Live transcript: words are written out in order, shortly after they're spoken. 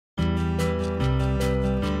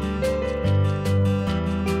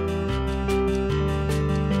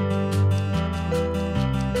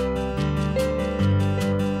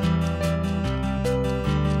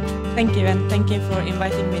Thank you, and thank you for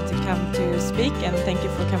inviting me to come to speak, and thank you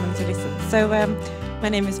for coming to listen. So my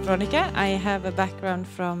name is Veronica. I have a background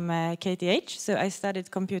from KTH, so I studied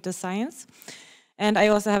computer science. And I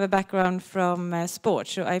also have a background from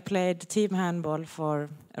sports, so I played team handball for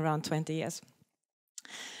around 20 years.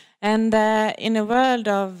 And in a world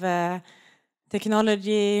of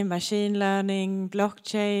technology, machine learning,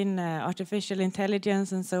 blockchain, artificial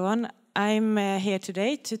intelligence, and so on, I'm here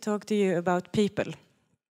today to talk to you about people.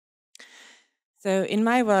 So in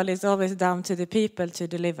my world, it's always down to the people to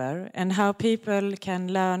deliver, and how people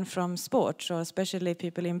can learn from sports, or especially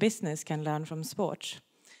people in business can learn from sports,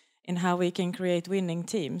 in how we can create winning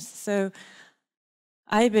teams. So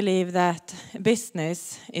I believe that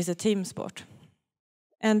business is a team sport.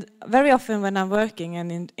 And very often when I'm working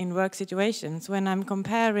and in work situations, when I'm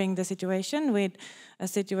comparing the situation with a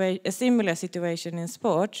similar situation in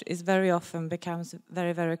sport, it very often becomes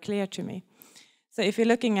very, very clear to me. So if you're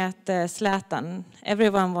looking at Zlatan,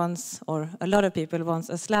 everyone wants, or a lot of people wants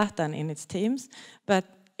a Zlatan in its teams, but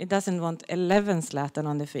it doesn't want 11 Zlatan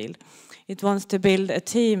on the field. It wants to build a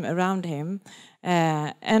team around him.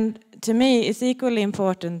 And to me, it's equally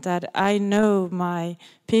important that I know my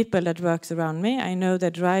people that works around me. I know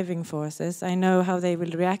the driving forces. I know how they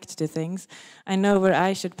will react to things. I know where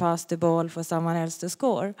I should pass the ball for someone else to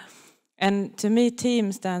score. And to me,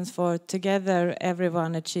 team stands for together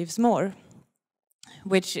everyone achieves more,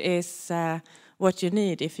 which is what you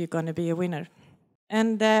need if you're going to be a winner.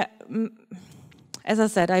 And as I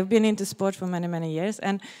said, I've been into sport for many, many years,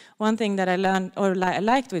 and one thing that I learned or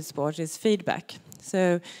liked with sport is feedback.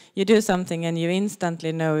 So you do something and you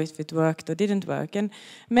instantly know if it worked or didn't work. And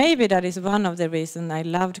maybe that is one of the reasons I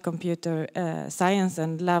loved computer science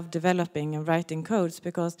and loved developing and writing codes,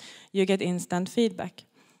 because you get instant feedback.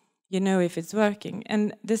 You know if it's working.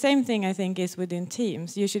 And the same thing I think is within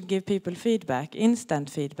teams. You should give people feedback, instant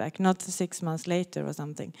feedback, not 6 months later or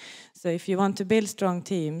something. So if you want to build strong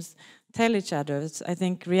teams, tell each other. I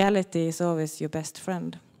think reality is always your best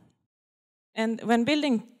friend. And when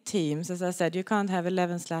building teams, as I said, you can't have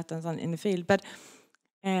 11 Zlatans in the field, but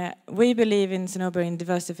we believe in Cinnober in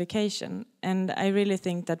diversification, and I really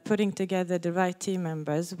think that putting together the right team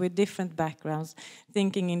members with different backgrounds,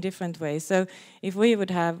 thinking in different ways. So if we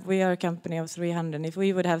are a company of 300, if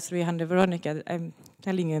we would have 300 Veronica, I'm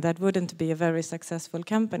telling you, that wouldn't be a very successful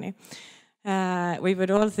company. We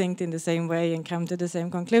would all think in the same way and come to the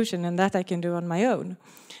same conclusion, and that I can do on my own.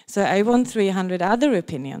 So I want 300 other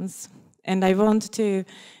opinions, and I want to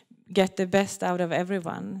get the best out of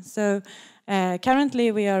everyone. So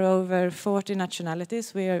currently we are over 40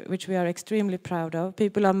 nationalities, which we are extremely proud of.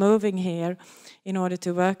 People are moving here in order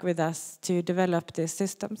to work with us to develop these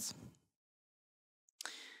systems.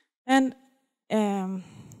 And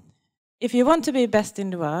if you want to be best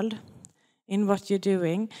in the world in what you're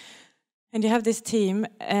doing, and you have this team,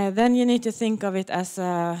 then you need to think of it as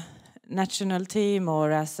a national team,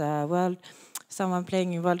 or as a someone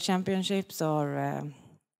playing in world championships, or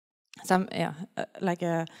like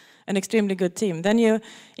an extremely good team. Then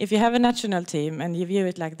if you have a national team and you view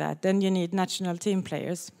it like that, then you need national team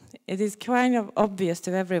players. It is kind of obvious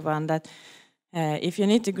to everyone that if you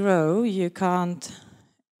need to grow, you can't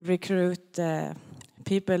recruit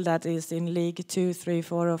people that is in League 2, 3,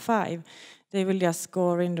 4, or 5. They will just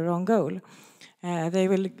score in the wrong goal. They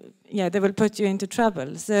will put you into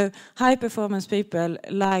trouble. So high-performance people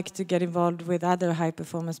like to get involved with other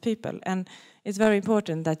high-performance people, and it's very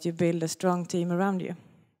important that you build a strong team around you.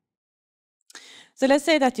 So let's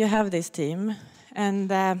say that you have this team,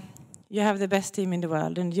 and you have the best team in the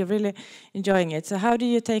world, and you're really enjoying it. So how do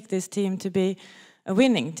you take this team to be a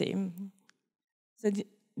winning team? So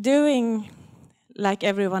doing like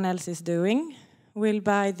everyone else is doing will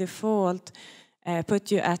by default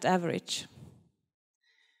put you at average.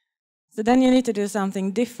 So then you need to do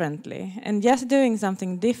something differently. And just doing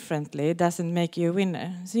something differently doesn't make you a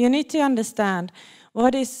winner. So you need to understand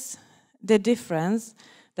what is the difference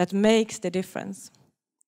that makes the difference.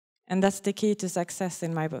 And that's the key to success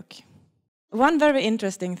in my book. One very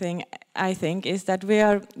interesting thing, I think, is that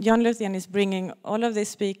John Luthien is bringing all of these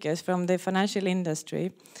speakers from the financial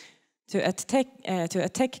industry to a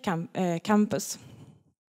tech campus.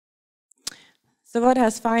 So what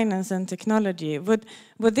has finance and technology? Would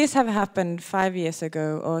this have happened 5 years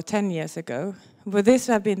ago or 10 years ago? Would this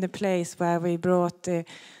have been the place where we brought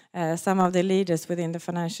some of the leaders within the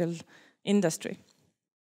financial industry?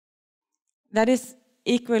 That is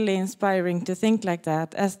equally inspiring to think like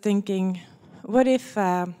that as thinking, what if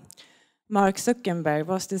Mark Zuckerberg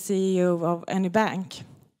was the CEO of any bank?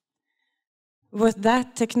 Would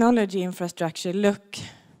that technology infrastructure look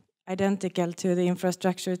identical to the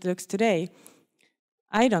infrastructure it looks today?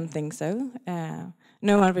 I don't think so.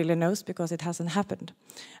 No one really knows because it hasn't happened.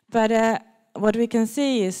 But what we can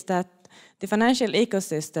see is that the financial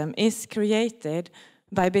ecosystem is created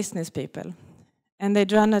by business people. And they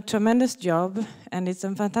run a tremendous job, and it's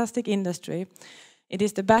a fantastic industry. It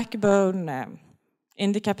is the backbone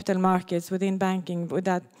in the capital markets, within banking, with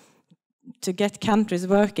that, to get countries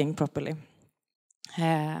working properly.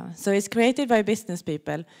 So it's created by business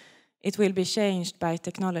people. It will be changed by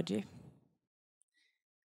technology.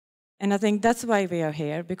 And I think that's why we are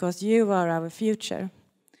here, because you are our future.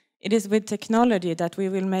 It is with technology that we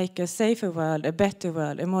will make a safer world, a better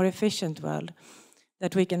world, a more efficient world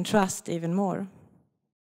that we can trust even more.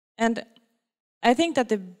 And I think that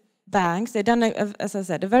the banks, they've done, as I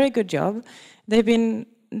said, a very good job.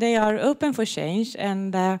 They are open for change,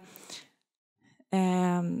 and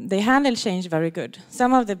they handle change very good.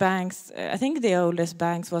 Some of the banks, I think the oldest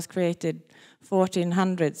banks was created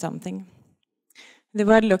 1400 something. The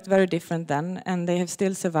world looked very different then, and they have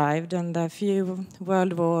still survived, and a few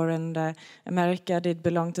World War, and America did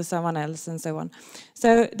belong to someone else, and so on.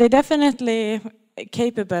 So they're definitely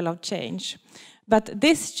capable of change. But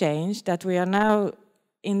this change that we are now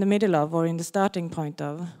in the middle of, or in the starting point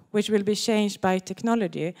of, which will be changed by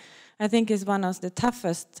technology, I think is one of the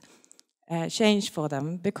toughest change for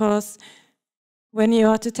them, because when you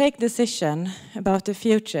are to take decision about the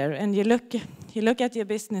future, and you look at your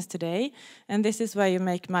business today, and this is where you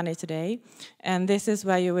make money today, and this is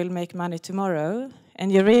where you will make money tomorrow,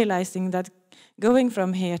 and you're realizing that going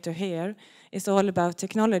from here to here is all about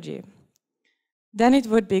technology, then it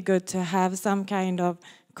would be good to have some kind of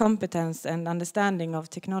competence and understanding of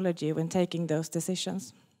technology when taking those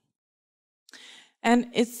decisions. And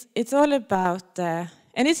it's all about,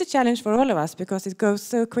 and it's a challenge for all of us because it goes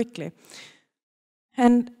so quickly.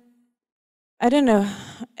 And I don't know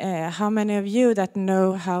how many of you that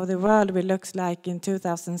know how the world will look like in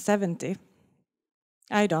 2070.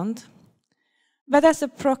 I don't. But that's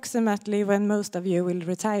approximately when most of you will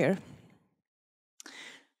retire.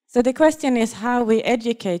 So the question is how we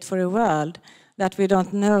educate for a world that we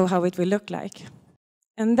don't know how it will look like.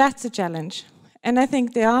 And that's a challenge. And I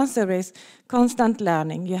think the answer is constant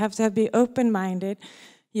learning. You have to be open-minded.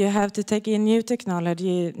 You have to take in new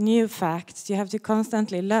technology, new facts. You have to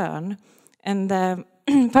constantly learn. And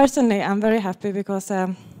personally, I'm very happy because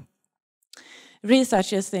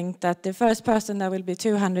researchers think that the first person that will be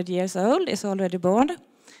 200 years old is already born.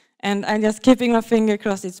 And I'm just keeping my finger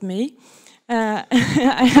crossed it's me.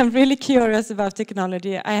 I am really curious about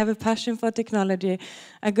technology. I have a passion for technology.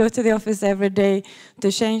 I go to the office every day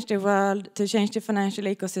to change the world, to change the financial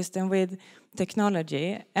ecosystem with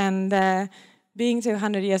technology. And being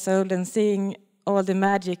 200 years old and seeing all the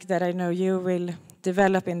magic that I know you will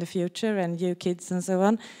develop in the future, and you kids and so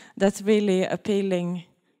on, that's really appealing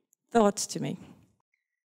thoughts to me.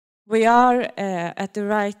 We are at the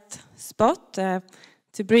right spot.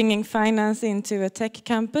 To bringing finance into a tech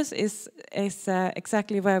campus is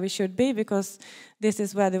exactly where we should be, because this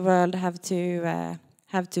is where the world have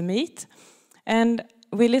to meet. And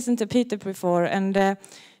we listened to Peter before, and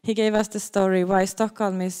he gave us the story why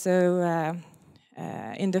Stockholm is so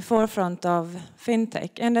in the forefront of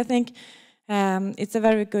fintech. And I think it's a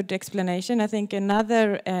very good explanation. I think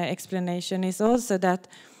another explanation is also that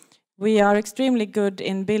we are extremely good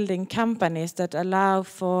in building companies that allow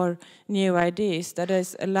for new ideas, that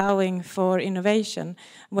is allowing for innovation,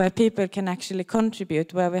 where people can actually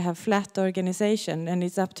contribute, where we have flat organization, and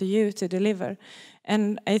it's up to you to deliver.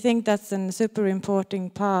 And I think that's a super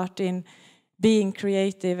important part in being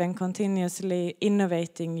creative and continuously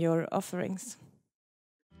innovating your offerings.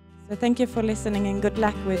 So thank you for listening, and good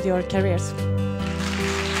luck with your careers.